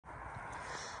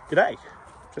G'day,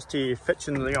 just here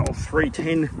fetching the old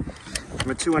 310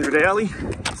 from a 200 hourly.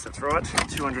 Yes, that's right,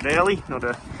 200 hourly, not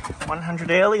a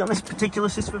 100 hourly on this particular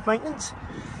system of maintenance.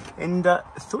 And I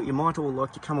thought you might all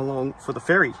like to come along for the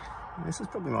ferry. This is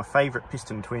probably my favourite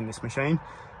piston twin, this machine.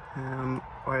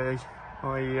 I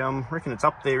reckon it's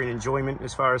up there in enjoyment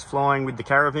as far as flying with the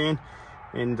Caravan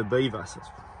and the Beaver. So it's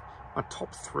my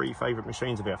top 3 favourite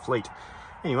machines of our fleet.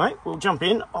 Anyway, we'll jump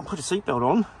in, I'll put a seatbelt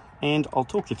on and I'll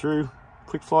talk you through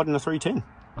quick flight in a 310.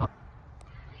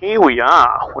 Here we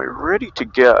are, we're ready to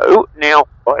go. Now,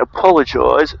 I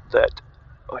apologise that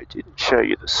I didn't show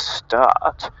you the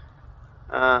start.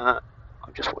 I'm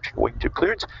just watching wing tube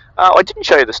clearance. I didn't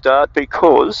show you the start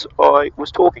because I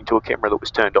was talking to a camera that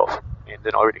was turned off, and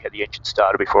then I already had the engine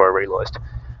started before I realised.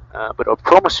 But I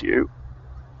promise you,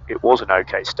 it was an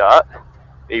okay start,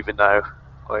 even though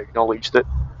I acknowledge that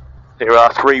there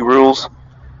are 3 rules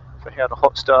for how to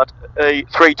hot start a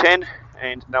 310,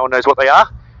 and no one knows what they are.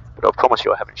 But I promise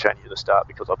you I haven't shown you the start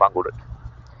because I bungled it.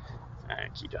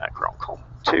 Okie doke, we're on COM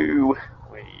 2.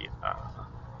 We are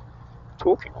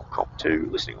talking on COM 2,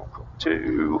 listening on COM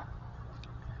 2.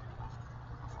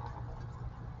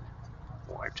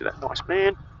 Wave to that nice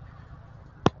man.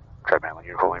 Traffic Maitland,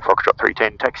 Uniform Foxtrot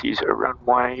 310, taxis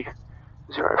runway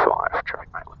 05, Traffic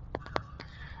Maitland.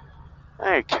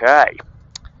 Okay.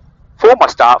 For my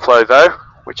start flow though,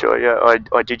 which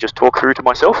I did just talk through to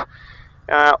myself,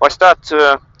 I start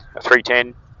a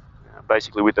 310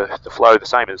 basically with the flow the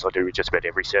same as I do with just about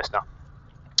every Cessna.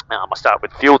 I start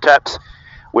with fuel taps,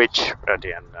 which are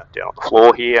down on the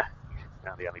floor here.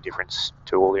 The only difference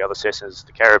to all the other Cessnas,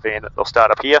 the Caravan, that they'll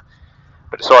start up here.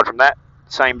 But aside from that,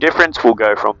 same difference. We'll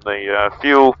go from the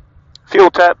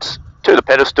fuel taps to the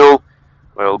pedestal.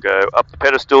 We'll go up the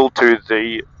pedestal to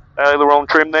the aileron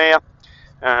trim there.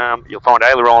 You'll find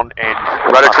aileron and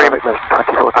rudder trim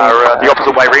are the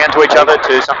opposite way around to each other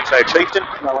to something say chieftain.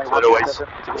 So that always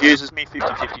confuses me.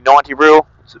 50-50-90 rule.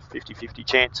 It's a 50-50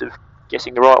 chance of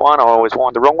guessing the right one. I always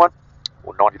wind the wrong one,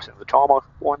 or 90% of the time I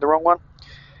wind the wrong one.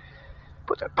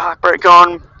 Put that park brake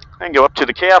on and go up to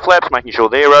the cow flaps, making sure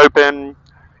they're open.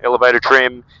 Elevator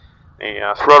trim,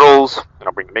 the throttles, then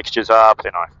I bring the mixtures up,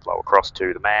 then I flow across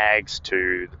to the mags,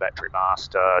 to the battery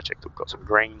master, check that we've got some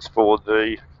greens for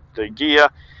the gear,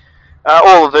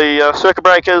 all of the circuit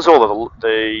breakers, all of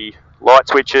the light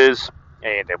switches,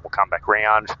 and then we'll come back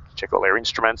around, check all our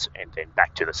instruments, and then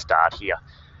back to the start here.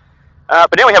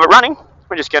 But now we have it running.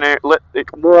 We're just going to let it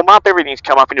warm up. Everything's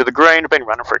come up into the green. I've been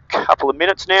running for a couple of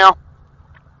minutes now,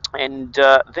 and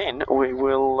then we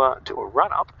will do a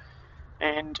run up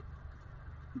and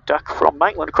duck from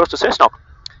Maitland across to Cessna.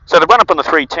 So the run up on the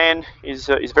 310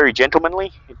 is very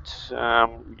gentlemanly.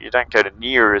 You don't go to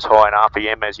near as high an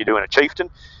RPM as you do in a Chieftain,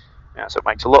 so it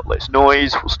makes a lot less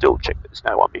noise. We'll still check there's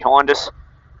no one behind us.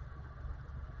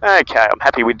 Okay, I'm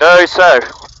happy with those. So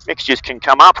mixtures can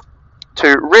come up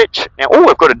to rich. Now all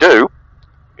we've got to do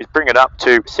is bring it up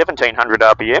to 1700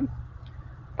 RPM.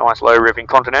 Nice low revving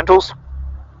Continentals.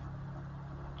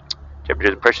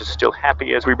 Temperatures and pressures are still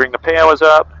happy as we bring the powers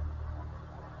up.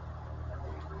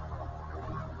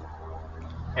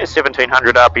 There's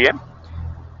 1700 RPM.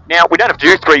 Now, we don't have to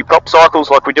do 3 prop cycles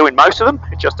like we do in most of them.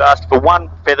 It just asks for 1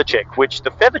 feather check, which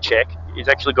the feather check is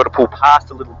actually got to pull past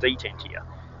a little detent here.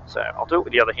 So I'll do it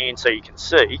with the other hand so you can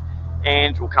see.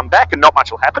 And we'll come back and not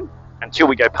much will happen until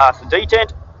we go past the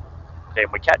detent. Then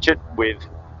we catch it with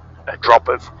a drop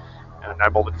of no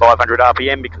more than 500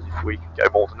 RPM, because if we go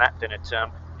more than that, then it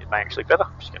may actually feather.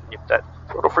 I'm just going to nip that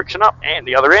throttle friction up and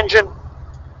the other engine.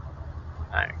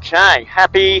 Okay,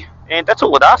 happy. And that's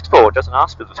all it asked for. It doesn't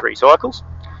ask for the 3 cycles.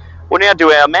 We'll now do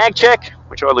our mag check,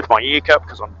 which I lift my ear cup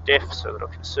because I'm deaf so that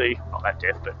I can see. Not that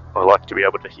deaf, but I like to be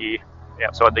able to hear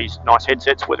outside these nice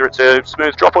headsets, whether it's a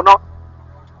smooth drop or not.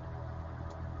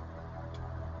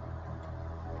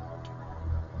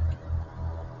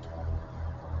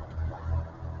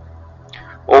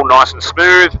 All nice and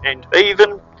smooth and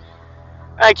even.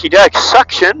 Okie doke,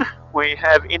 suction. We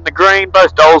have in the green,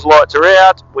 both Dole's lights are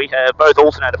out, we have both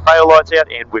alternator fail lights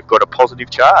out, and we've got a positive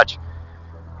charge.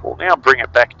 We'll now bring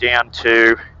it back down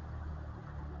to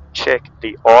check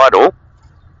the idle.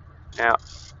 Now,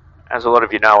 as a lot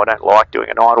of you know, I don't like doing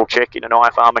an idle check in an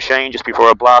IFR machine just before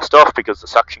I blast off because the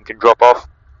suction can drop off,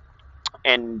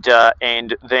 and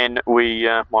then we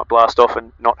might blast off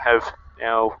and not have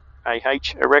our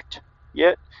AH erect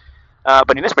yet.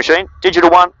 But in this machine, digital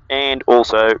one and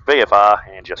also VFR,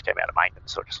 and just came out of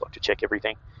maintenance, so I just like to check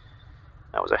everything.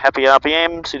 That was a happy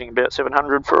RPM, sitting about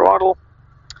 700 for idle.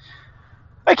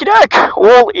 Okie doke,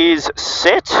 all is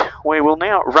set. We will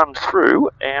now run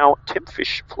through our temp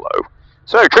fish flow.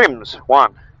 So trims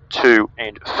 1, 2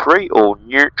 and 3, all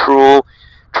neutral.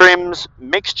 Trims,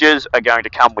 mixtures are going to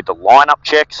come with the lineup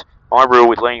checks. My rule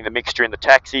with leaning the mixture in the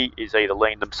taxi is either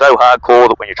lean them so hardcore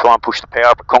that when you try and push the power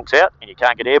up it conks out and you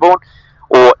can't get airborne,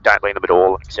 or don't lean them at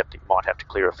all and accept that you might have to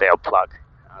clear a fouled plug.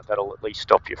 That'll at least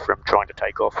stop you from trying to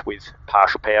take off with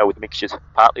partial power with mixtures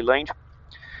partly leaned.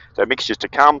 So mixtures to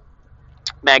come.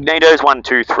 Magnetos 1,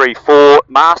 2, 3, 4.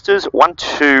 Masters 1,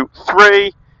 2,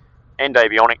 3. And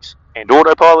avionics and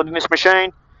autopilot in this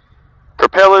machine.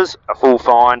 Propellers are full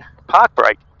fine. Park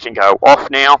brake can go off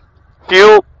now.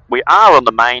 Fuel, we are on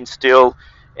the main still,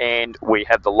 and we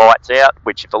have the lights out,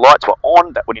 which if the lights were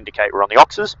on, that would indicate we're on the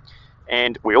oxes.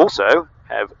 And we also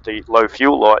have the low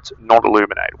fuel lights not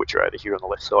illuminated, which are over here on the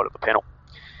left side of the panel.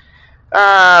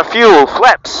 Fuel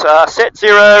flaps set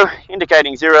 0,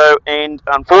 indicating 0, and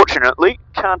unfortunately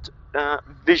can't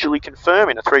visually confirm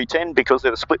in a 310 because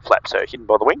they're the split flaps, so hidden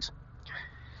by the wings.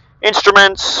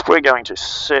 Instruments, we're going to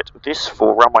set this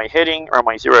for runway heading,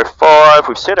 runway 05.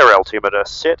 We've set our altimeter,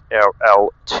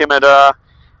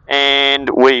 and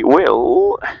we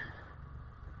will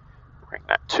bring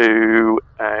that to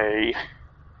a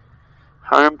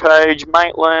home page.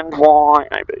 Maitland, Y,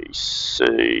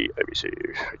 ABC,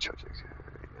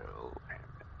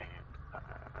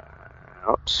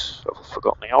 oops, I've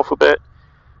forgotten the alphabet.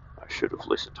 I should have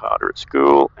listened harder at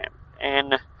school. M,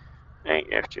 N, A,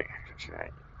 F, G, H,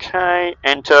 K,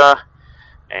 enter,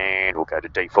 and we'll go to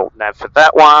default nav for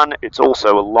that one. It's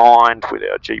also aligned with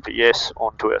our GPS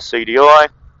onto our CDI.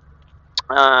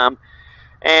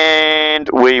 And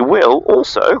we will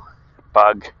also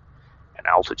bug an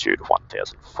altitude of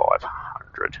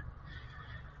 1,500.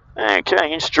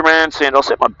 Okay, instruments, and I'll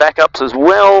set my backups as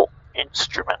well.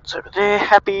 Instruments over there,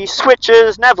 happy.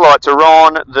 Switches, nav lights are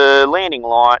on, the landing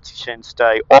lights can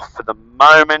stay off for the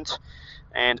moment,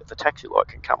 and the taxi light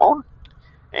can come on.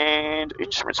 And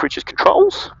instrument switches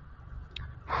controls,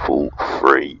 full,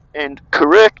 free, and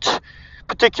correct.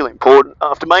 Particularly important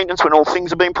after maintenance when all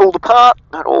things are being pulled apart.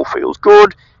 That all feels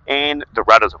good, and the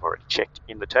rudders I've already checked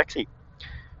in the taxi.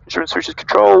 Instrument switches,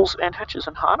 controls, and hatches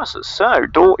and harnesses. So,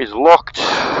 door is locked.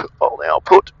 I'll now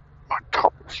put my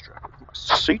top strap of my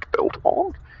seat belt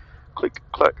on. Click,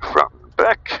 clack, front and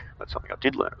back. That's something I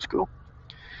did learn at school.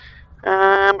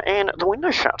 And the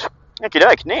window shut. Okie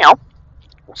doke. Now,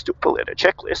 we'll still pull out our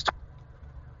checklist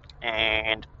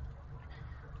and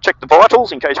check the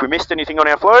vitals in case we missed anything on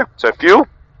our flow. So fuel,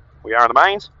 we are on the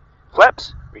mains.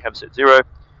 Flaps, we have set 0.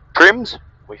 Trims,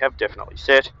 we have definitely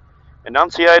set.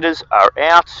 Enunciators are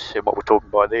out, and what we're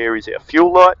talking by there is our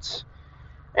fuel lights.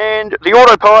 And the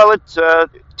autopilot,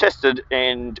 tested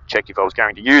and checked if I was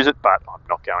going to use it, but I'm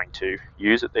not going to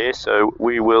use it there, so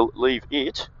we will leave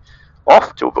it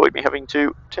off to avoid me having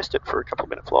to test it for a couple of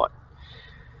minute flight.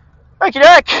 Okie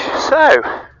doke, so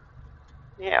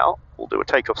now we'll do a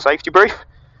takeoff safety brief.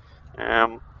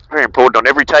 Very important on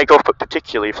every takeoff, but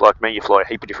particularly if, like me, you fly a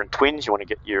heap of different twins, you want to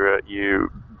get your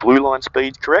blue line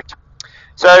speeds correct.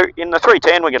 So in the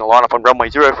 310, we're going to line up on runway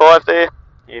 05 there.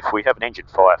 If we have an engine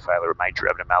fire failure, a major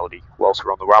abnormality whilst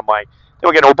we're on the runway, then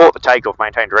we're going to abort the takeoff,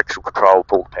 maintain directional control,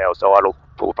 pull the powers to idle,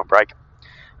 pull up on brake.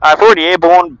 We're already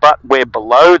airborne, but we're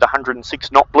below the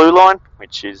 106 knot blue line,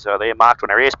 which is there marked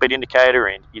on our airspeed indicator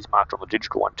and is marked on the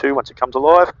digital one too once it comes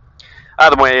alive.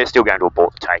 Then we're still going to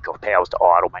abort the takeoff, powers to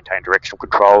idle, maintain directional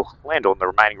control, land on the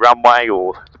remaining runway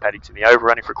or the paddocks in the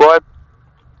overrun if required.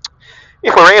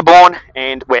 If we're airborne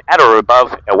and we're at or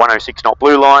above our 106 knot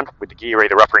blue line with the gear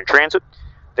either up or in transit,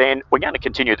 then we're going to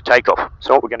continue the takeoff.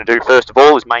 So what we're going to do first of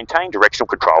all is maintain directional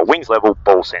control, wings level,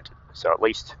 ball centered. So at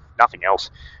least nothing else,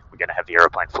 we're going to have the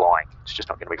aeroplane flying. It's just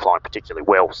not going to be flying particularly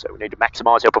well, so we need to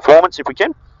maximise our performance if we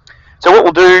can. So what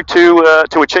we'll do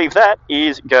to achieve that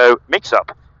is go mix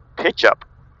up, pitch up,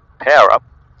 power up,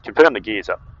 confirm the gears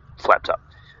up, flaps up.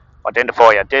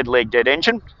 Identify our dead leg, dead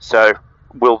engine. So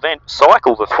we'll then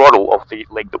cycle the throttle of the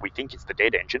leg that we think is the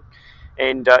dead engine.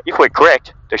 And if we're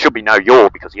correct, there should be no yaw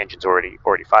because the engine's already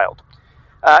failed.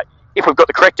 If we've got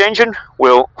the correct engine,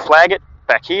 we'll flag it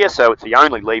back here, so it's the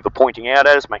only lever pointing out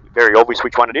at us, making it very obvious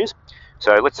which one it is.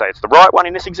 So let's say it's the right one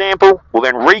in this example. We'll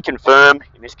then reconfirm,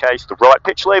 in this case, the right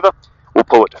pitch lever. We'll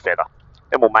pull it to feather.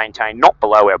 Then we'll maintain not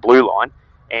below our blue line,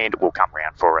 and we'll come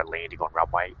round for a landing on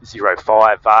runway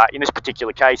 05. In this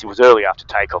particular case, it was early after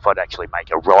takeoff. I'd actually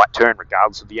make a right turn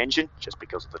regardless of the engine, just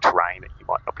because of the terrain that you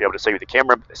might not be able to see with the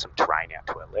camera, but there's some terrain out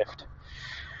to our left.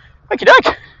 Okie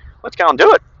doke, let's go and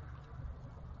do it.